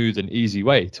smooth and easy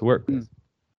way to work with.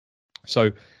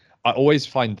 So I always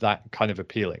find that kind of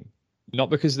appealing, not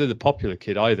because they're the popular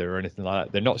kid either or anything like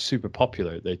that. They're not super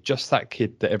popular. They're just that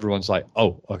kid that everyone's like,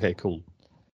 oh, okay, cool.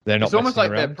 They're not. It's almost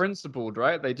like around. they're principled,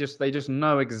 right? They just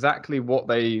know exactly what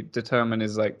they determine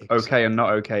is like okay and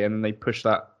not okay, and then they push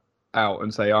that out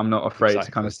and say, I'm not afraid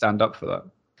to kind of stand up for that.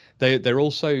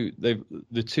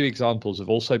 The two examples have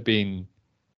also been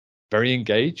very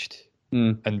engaged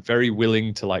and very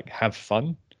willing to like have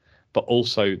fun, but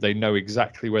also they know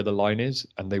exactly where the line is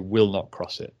and they will not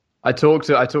cross it. I talk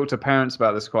to parents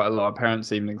about this quite a lot,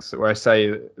 parents' evenings, where I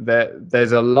say that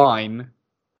there's a line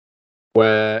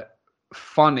where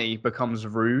funny becomes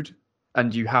rude,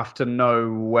 and you have to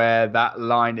know where that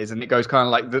line is, and it goes kind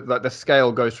of like the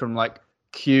scale goes from like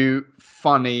cute,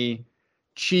 funny,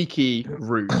 cheeky,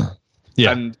 rude.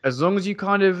 Yeah. And as long as you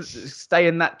kind of stay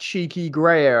in that cheeky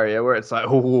grey area where it's like,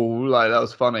 oh, like that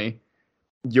was funny,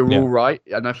 you're all right.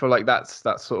 And I feel like that's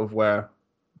sort of where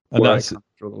I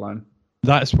draw the line.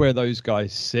 That's where those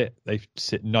guys sit. They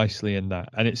sit nicely in that.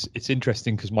 And it's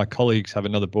interesting because my colleagues have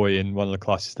another boy in one of the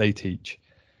classes they teach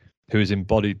who has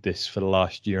embodied this for the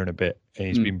last year and a bit. And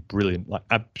he's been brilliant, like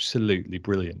absolutely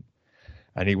brilliant.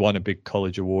 And he won a big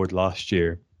college award last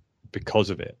year because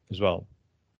of it as well.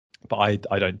 But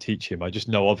I don't teach him. I just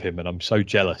know of him, and I'm so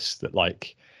jealous that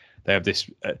like they have this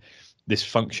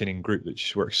functioning group that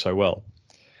just works so well.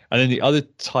 And then the other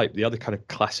kind of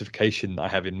classification that I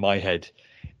have in my head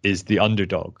is the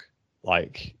underdog,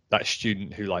 like that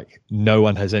student who like no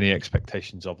one has any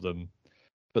expectations of them,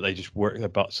 but they just work their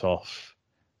butts off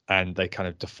and they kind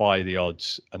of defy the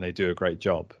odds and they do a great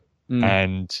job.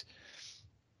 And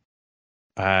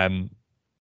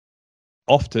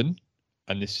often,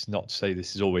 and this is not to say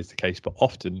this is always the case, but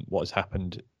often what has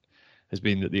happened has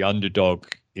been that the underdog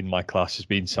in my class has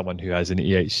been someone who has an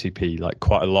EHCP, like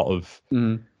quite a lot of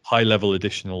high level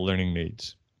additional learning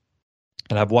needs.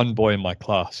 And I have one boy in my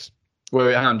class.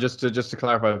 Wait, hang on, just to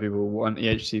clarify for people what an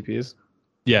EHCP is.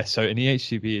 Yeah, so an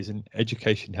EHCP is an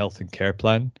education, health and care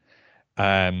plan.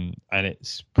 And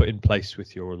it's put in place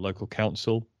with your local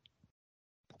council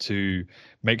to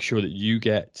make sure that you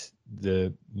get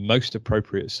the most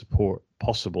appropriate support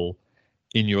possible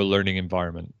in your learning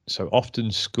environment. So often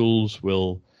schools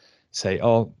will say,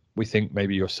 oh, we think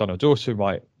maybe your son or daughter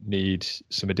might need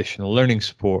some additional learning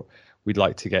support. We'd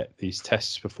like to get these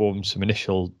tests performed, some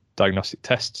initial diagnostic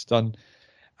tests done.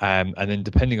 And then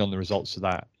depending on the results of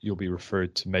that, you'll be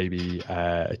referred to maybe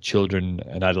a children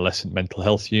and adolescent mental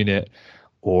health unit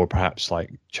or perhaps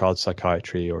like child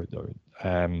psychiatry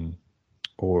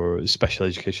or special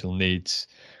educational needs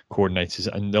coordinators,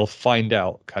 and they'll find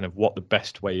out kind of what the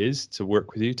best way is to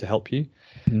work with you to help you.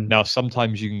 Now,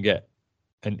 sometimes you can get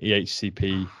an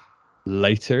EHCP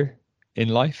later in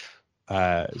life.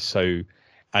 So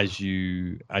as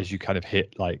you kind of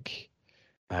hit like,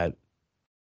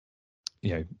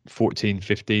 14,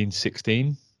 15,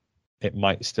 16, it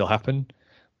might still happen,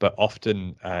 but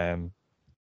often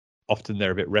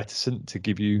they're a bit reticent to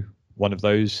give you one of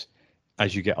those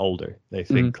as you get older. They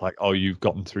think like, oh, you've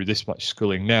gotten through this much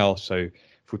schooling now, so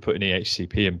if we put an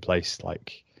EHCP in place,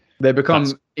 like they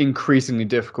become increasingly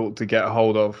difficult to get a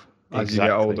hold of as you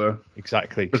get older.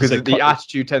 Exactly. Because the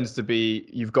attitude tends to be,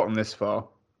 you've gotten this far.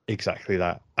 Exactly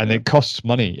that. And it costs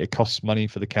money. It costs money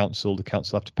for the council. The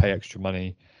council have to pay extra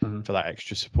money for that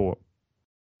extra support.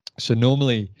 So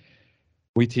normally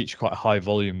we teach quite a high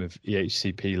volume of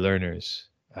EHCP learners,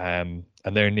 and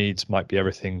their needs might be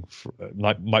anything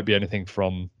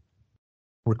from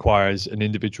requires an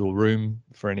individual room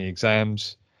for any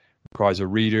exams, requires a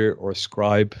reader or a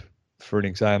scribe for an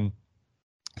exam,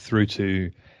 through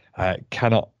to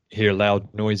cannot hear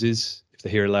loud noises. If they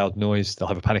hear a loud noise, they'll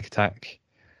have a panic attack.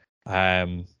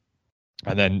 And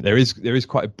then there is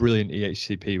quite a brilliant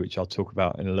EHCP, which I'll talk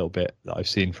about in a little bit, that I've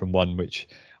seen from one, which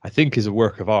I think is a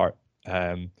work of art.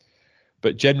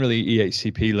 But generally,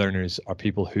 EHCP learners are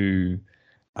people who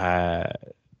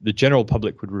the general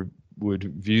public would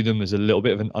view them as a little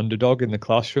bit of an underdog in the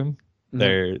classroom.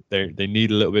 They need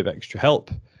a little bit of extra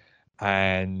help,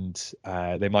 and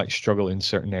they might struggle in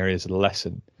certain areas of the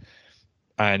lesson.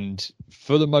 And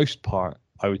for the most part,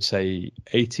 I would say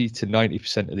 80 to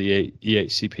 90% of the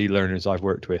EHCP learners I've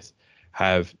worked with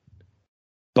have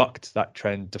bucked that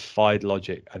trend, defied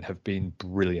logic, and have been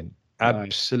brilliant.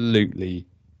 Absolutely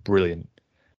brilliant.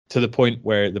 To the point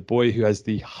where the boy who has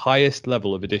the highest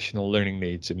level of additional learning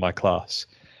needs in my class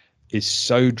is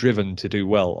so driven to do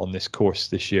well on this course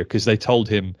this year, because they told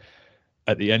him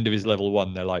at the end of his level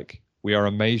 1, they're like, we are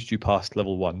amazed you passed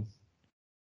level 1.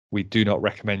 We do not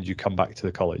recommend you come back to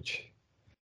the college.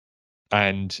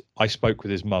 And I spoke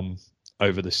with his mum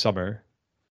over the summer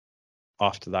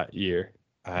after that year,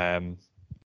 and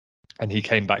he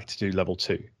came back to do level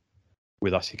 2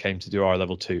 with us. He came to do our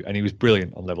level 2, and he was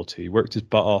brilliant on level 2. He worked his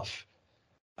butt off.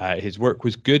 His work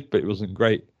was good, but it wasn't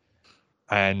great.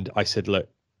 And I said, look,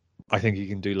 I think he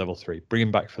can do level 3. Bring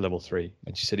him back for level 3.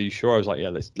 And she said, are you sure? I was like, yeah,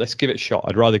 let's give it a shot.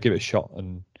 I'd rather give it a shot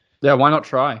and why not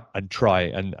try?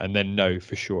 And then know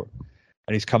for sure.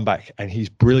 And he's come back and he's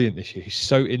brilliant this year. He's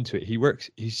so into it. He works.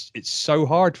 It's so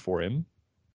hard for him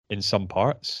in some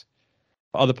parts,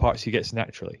 but other parts he gets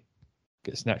naturally.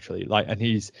 Like, and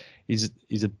he's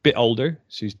a bit older,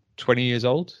 so he's 20 years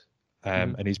old,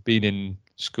 and he's been in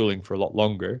schooling for a lot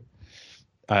longer,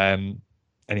 and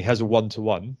he has a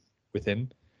 1-to-1 with him,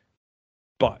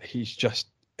 but he's just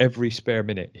every spare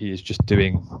minute he is just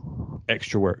doing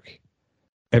extra work.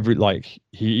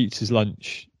 He eats his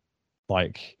lunch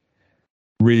like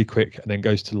really quick and then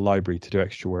goes to the library to do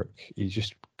extra work. He's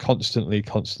just constantly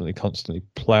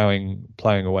plowing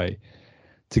away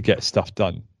to get stuff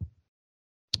done.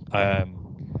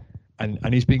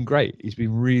 And he's been great. He's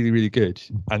been really, really good.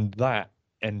 And that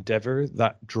endeavor,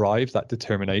 that drive, that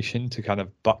determination to kind of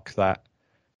buck that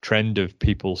trend of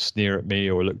people sneer at me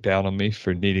or look down on me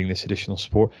for needing this additional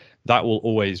support, that will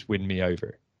always win me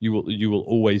over. You will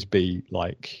always be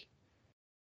like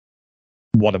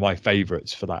one of my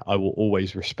favorites for that. I will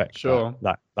always respect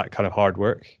that kind of hard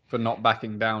work for not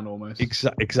backing down almost.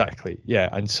 Exactly. Yeah.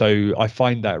 And so I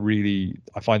find that really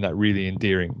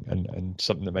endearing and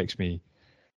something that makes me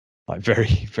like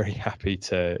very, very happy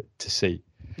to see.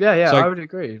 Yeah, so, I would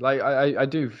agree. Like I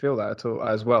do feel that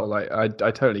as well. Like I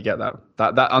totally get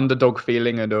that underdog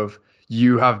feeling and of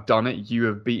you have done it, you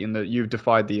have you've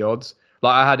defied the odds.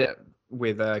 Like I had it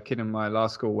with a kid in my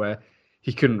last school where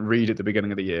he couldn't read at the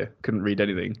beginning of the year, couldn't read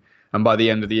anything. And by the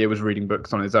end of the year was reading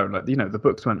books on his own. Like, the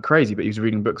books weren't crazy, but he was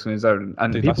reading books on his own.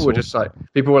 And people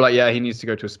were like, yeah, he needs to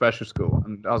go to a special school.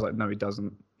 And I was like, no, he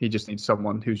doesn't. He just needs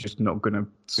someone who's just not going to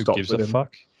stop with him.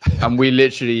 Fuck? And we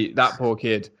literally, that poor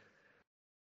kid,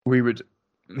 he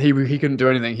couldn't do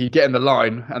anything. He'd get in the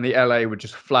line and the LA would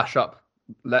just flash up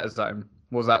letters at him.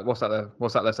 What's that there?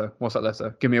 What's that letter? What's that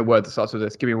letter? Give me a word that starts with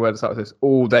this. Give me a word that starts with this.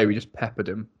 All day we just peppered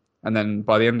him. And then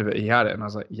by the end of it, he had it, and I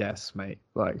was like, "Yes, mate!"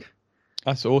 Like,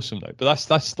 that's awesome, though. But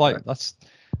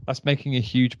that's making a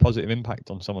huge positive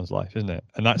impact on someone's life, isn't it?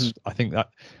 And that's I think that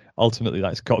ultimately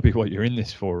that's got to be what you're in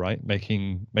this for, right?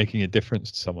 Making a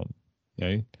difference to someone,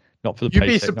 not for the. You'd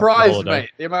be surprised, mate,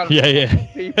 the amount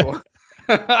of people.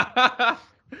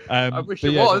 I wish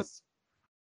it was.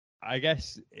 I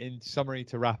guess in summary,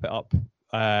 to wrap it up,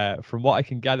 from what I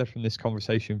can gather from this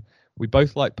conversation, we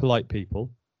both like polite people.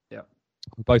 Yeah.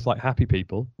 We both like happy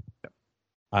people.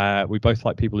 Yeah. We both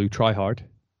like people who try hard.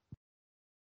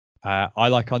 I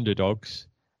like underdogs,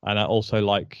 and I also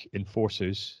like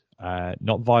enforcers,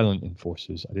 not violent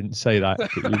enforcers. I didn't say that.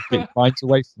 Get your minds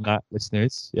away from that,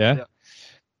 listeners. Yeah.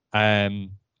 And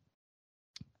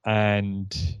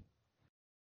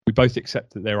we both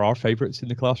accept that there are favourites in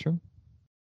the classroom.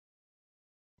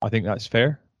 I think that's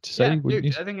fair to say. Wouldn't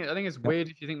you? I think it's weird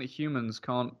if you think that humans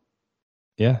can't.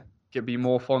 Yeah. Be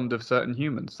more fond of certain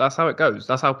humans. That's how it goes.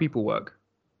 That's how people work.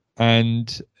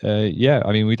 And yeah,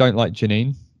 I mean, we don't like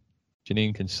Janine.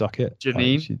 Janine can suck it.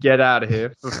 Janine, get out of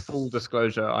here. For full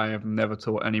disclosure, I have never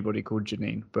taught anybody called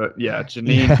Janine. But yeah,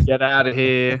 Janine, get out of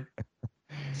here.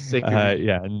 Sick of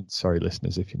yeah, and sorry,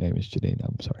 listeners, if your name is Janine,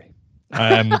 I'm sorry.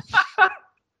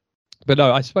 But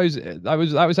no, I suppose that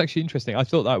was actually interesting. I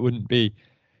thought that wouldn't be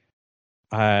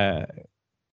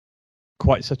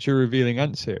quite such a revealing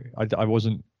answer. I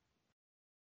wasn't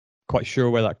quite sure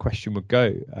where that question would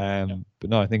go. But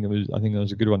no, I think that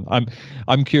was a good one.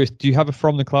 I'm curious, do you have a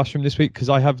from the classroom this week? Because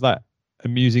I have that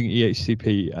amusing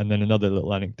EHCP and then another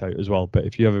little anecdote as well. But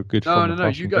if you have a good no,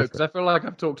 you go, because I feel like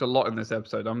I've talked a lot in this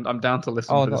episode. I'm down to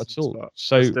listen. Oh, not at all.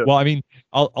 So, well, I mean,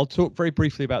 I'll talk very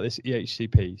briefly about this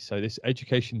EHCP. So this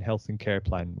Education, Health and Care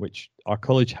Plan, which our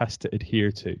college has to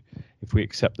adhere to if we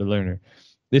accept the learner.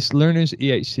 This learner's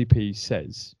EHCP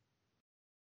says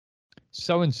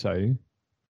so-and-so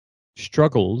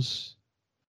struggles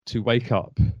to wake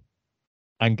up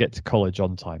and get to college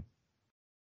on time.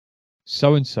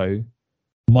 So-and-so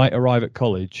might arrive at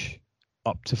college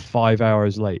up to 5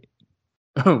 hours late.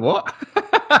 What?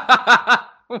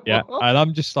 Yeah, and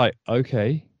I'm just like,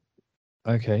 okay.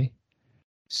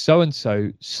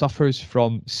 So-and-so suffers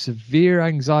from severe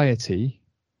anxiety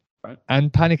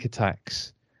and panic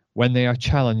attacks when they are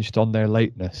challenged on their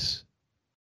lateness.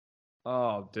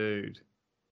 Oh, dude.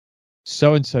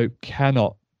 So-and-so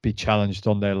cannot be challenged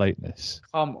on their lateness.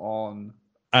 Come on.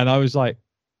 And I was like,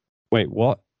 wait,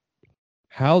 what?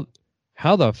 How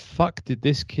the fuck did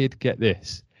this kid get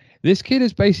this? This kid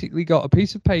has basically got a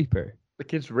piece of paper. The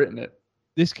kid's written it.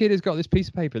 This kid has got this piece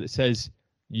of paper that says,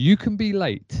 you can be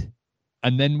late,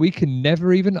 and then we can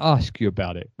never even ask you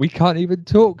about it. We can't even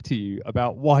talk to you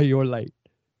about why you're late.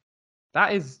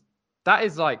 That is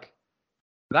literally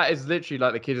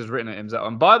like the kid has written it himself.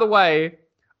 And by the way,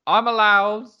 I'm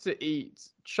allowed to eat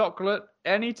chocolate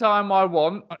anytime I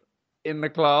want in the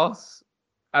class,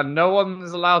 and no one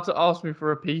is allowed to ask me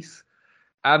for a piece.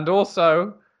 And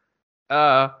also,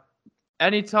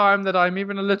 anytime that I'm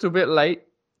even a little bit late,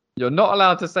 you're not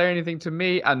allowed to say anything to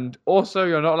me, and also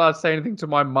you're not allowed to say anything to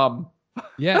my mum.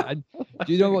 Yeah, and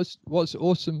do you know what's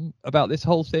awesome about this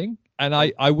whole thing? And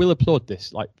I will applaud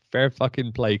this. Like, fair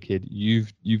fucking play, kid.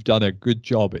 You've done a good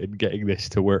job in getting this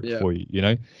to work for you, you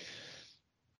know?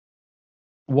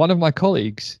 One of my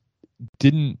colleagues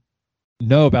didn't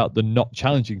know about the not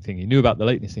challenging thing. He knew about the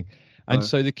lateness thing. And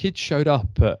so the kid showed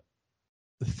up at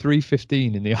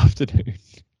 3:15 in the afternoon.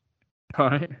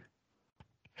 Right.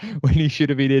 When he should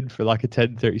have been in for like a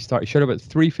 10:30 start. He showed up at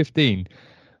 3:15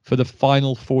 for the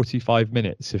final 45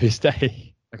 minutes of his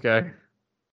day. Okay.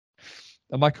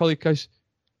 And my colleague goes,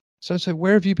 so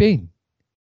where have you been?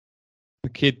 The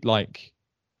kid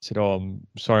said, oh, I'm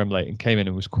sorry I'm late, and came in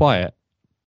and was quiet.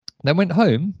 Then went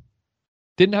home,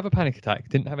 didn't have a panic attack,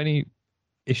 didn't have any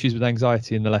issues with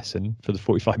anxiety in the lesson for the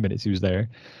 45 minutes he was there.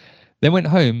 Then went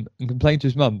home and complained to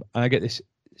his mum, and I get this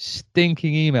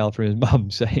stinking email from his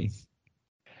mum saying,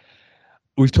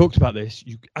 we've talked about this.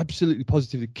 You absolutely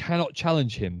positively cannot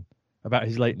challenge him about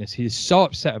his lateness. He is so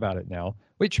upset about it now,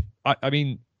 which, I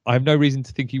mean, I have no reason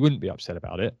to think he wouldn't be upset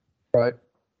about it. Right.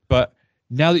 But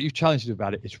now that you've challenged him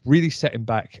about it, it's really set him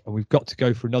back, and we've got to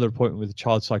go for another appointment with a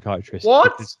child psychiatrist.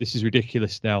 What? This is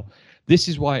ridiculous now. This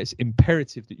is why it's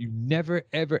imperative that you never,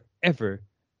 ever, ever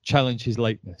challenge his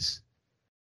lateness.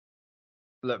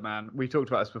 Look, man, we talked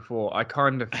about this before. I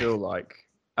kind of feel like,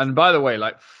 and by the way,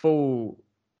 like, full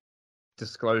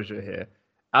disclosure here,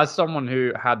 as someone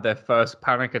who had their first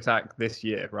panic attack this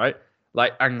year, right?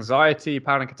 Like, anxiety,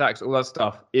 panic attacks, all that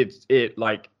stuff, it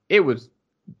was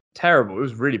terrible. It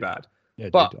was really bad. Yeah,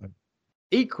 but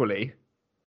equally,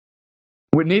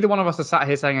 neither one of us are sat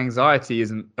here saying anxiety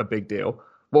isn't a big deal.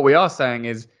 What we are saying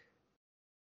is,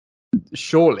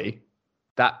 surely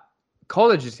that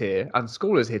college is here and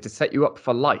school is here to set you up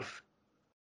for life.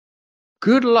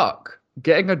 Good luck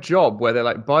getting a job where they're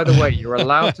like, by the way, you're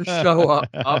allowed to show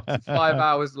up to 5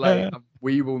 hours late and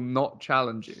we will not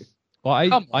challenge you. Well,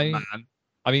 Come on, man.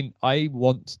 I mean, I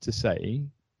want to say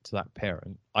to that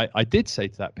parent, I did say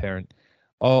to that parent,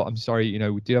 oh, I'm sorry,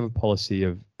 we do have a policy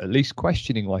of at least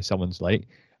questioning why someone's late.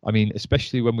 I mean,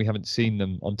 especially when we haven't seen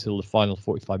them until the final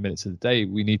 45 minutes of the day,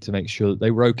 we need to make sure that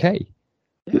they were okay.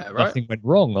 Yeah, right. Nothing went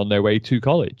wrong on their way to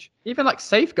college. Even like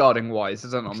safeguarding wise,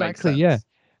 does that not make sense? Yeah.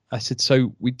 I said,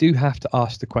 so we do have to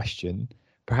ask the question.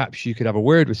 Perhaps you could have a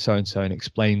word with so-and-so and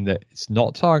explain that it's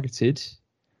not targeted.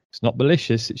 It's not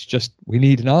malicious. It's just we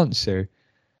need an answer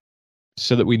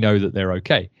so that we know that they're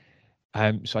okay.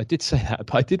 So I did say that,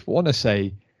 but I did want to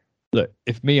say, look,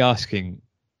 if me asking,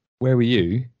 where were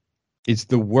you, is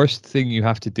the worst thing you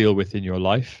have to deal with in your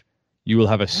life, you will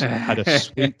have had a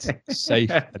sweet, safe,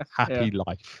 and happy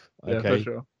life. Okay. Yeah, for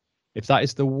sure. If that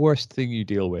is the worst thing you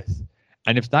deal with,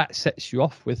 and if that sets you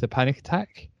off with a panic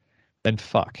attack, then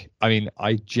fuck. I mean,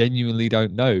 I genuinely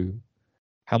don't know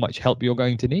how much help you're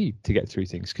going to need to get through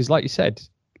things. Because, like you said,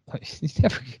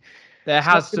 there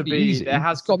has to be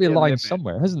a line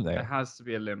somewhere, hasn't there? There has to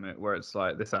be a limit where it's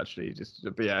like this actually just.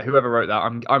 But yeah, whoever wrote that,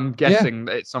 I'm guessing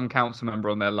that it's some council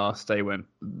member on their last day went,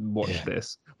 watch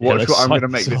this. Watch what I'm going to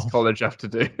make this college have to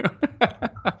do.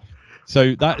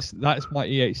 So that's my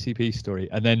EHCP story,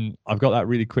 and then I've got that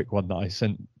really quick one that I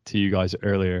sent to you guys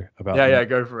earlier about. Yeah,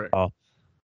 go for it.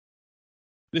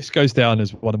 This goes down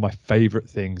as one of my favorite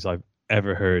things I've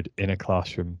ever heard in a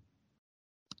classroom.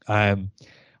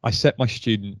 I set my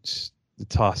students the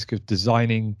task of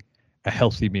designing a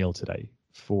healthy meal today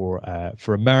for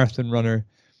a marathon runner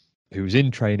who's in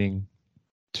training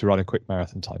to run a quick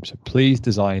marathon time. So please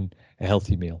design a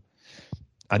healthy meal.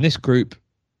 And this group,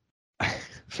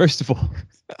 first of all,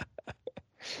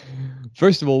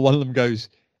 one of them goes,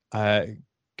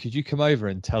 could you come over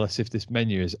and tell us if this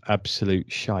menu is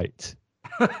absolute shite?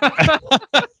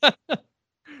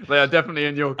 They are definitely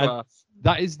in your class. And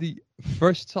that is the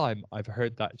first time I've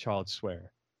heard that child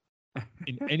swear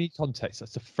in any context.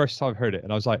 That's the first time I've heard it.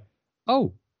 And I was like,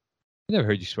 oh, I never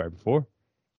heard you swear before.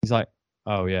 He's like,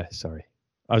 oh yeah, sorry.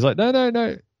 I was like, no.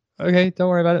 Okay, don't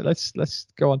worry about it. Let's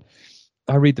go on.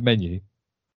 I read the menu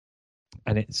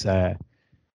and it's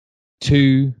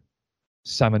 2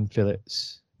 salmon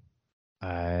fillets,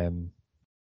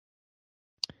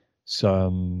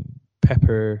 some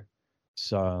pepper,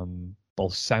 some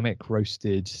balsamic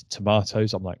roasted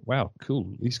tomatoes. I'm like, wow,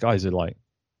 cool. These guys are like,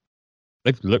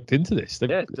 they've looked into this.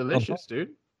 It's delicious, dude.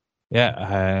 Yeah.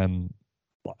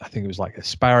 I think it was like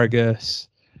asparagus,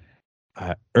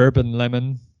 urban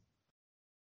lemon,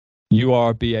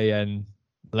 URBAN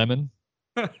lemon,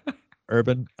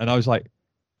 urban. And I was like,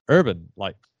 urban,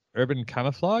 like urban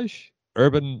camouflage,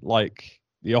 urban, like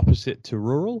the opposite to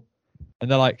rural.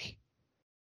 And they're like,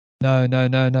 no.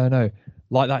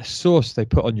 Like that sauce they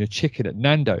put on your chicken at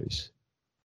Nando's.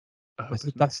 I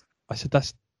said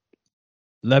that's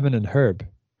lemon and herb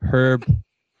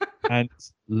and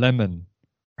lemon,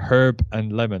 herb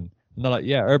and lemon. And they're like,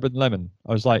 yeah, urban lemon.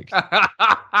 I was like,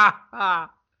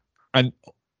 and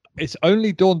it's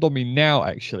only dawned on me now,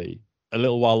 actually, a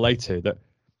little while later, that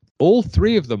all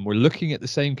 3 of them were looking at the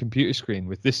same computer screen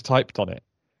with this typed on it,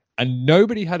 and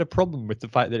nobody had a problem with the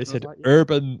fact that it said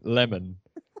urban lemon.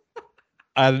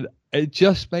 And it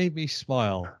just made me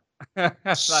smile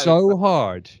so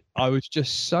hard. I was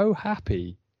just so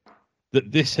happy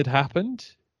that this had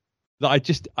happened that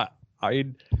I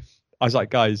was like,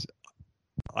 guys,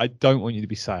 I don't want you to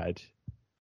be sad.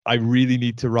 I really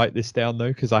need to write this down though,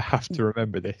 because I have to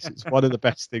remember this. It's one of the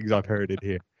best things I've heard in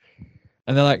here.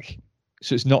 And they're like,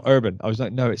 so it's not urban. I was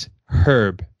like, no, it's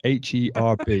herb,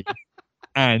 HERB,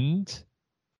 and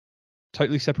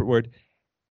totally separate word,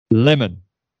 lemon.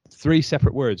 3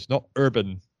 separate words, not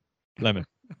urban lemon.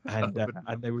 And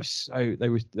they were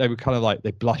kind of like,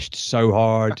 they blushed so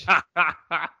hard.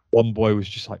 One boy was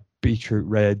just like beetroot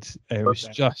red. It was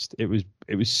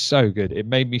so good. It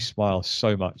made me smile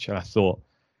so much. And I thought,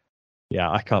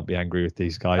 yeah, I can't be angry with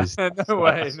these guys. No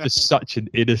way. It's just such an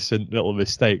innocent little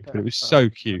mistake, but it was so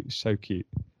cute. So cute.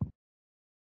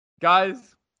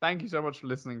 Guys, thank you so much for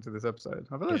listening to this episode.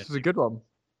 I thought this was a good one.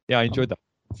 Yeah, I enjoyed that.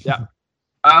 Yeah.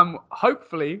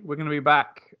 Hopefully we're going to be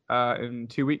back in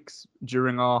 2 weeks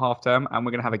during our half term, and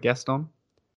we're going to have a guest on.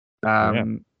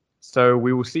 So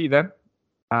we will see you then.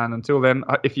 And until then,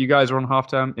 if you guys are on half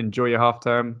term, enjoy your half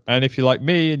term. And if you're like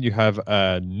me and you have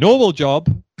a normal job,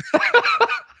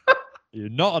 you're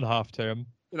not on half term.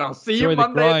 And I'll see you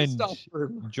Monday in the staff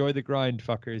room. Enjoy the grind,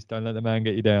 fuckers. Don't let the man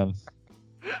get you down.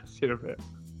 See you in a bit.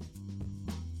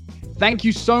 Thank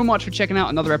you so much for checking out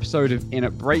another episode of In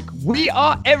a Break. We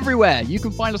are everywhere. You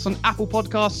can find us on Apple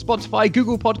Podcasts, Spotify,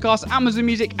 Google Podcasts, Amazon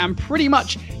Music, and pretty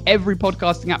much every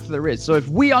podcasting app there is. So if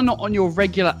we are not on your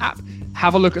regular app,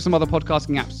 have a look at some other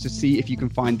podcasting apps to see if you can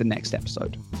find the next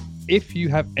episode. if you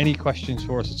have any questions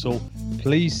for us at all,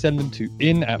 please send them to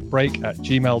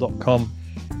in@break@gmail.com.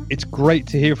 It's great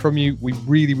to hear from you. We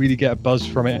really, really get a buzz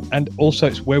from it. And also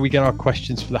it's where we get our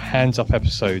questions for the Hands Up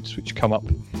episodes, which come up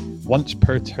once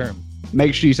per term.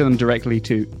 Make sure you send them directly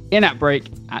to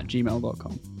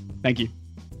in@break@gmail.com. Thank you.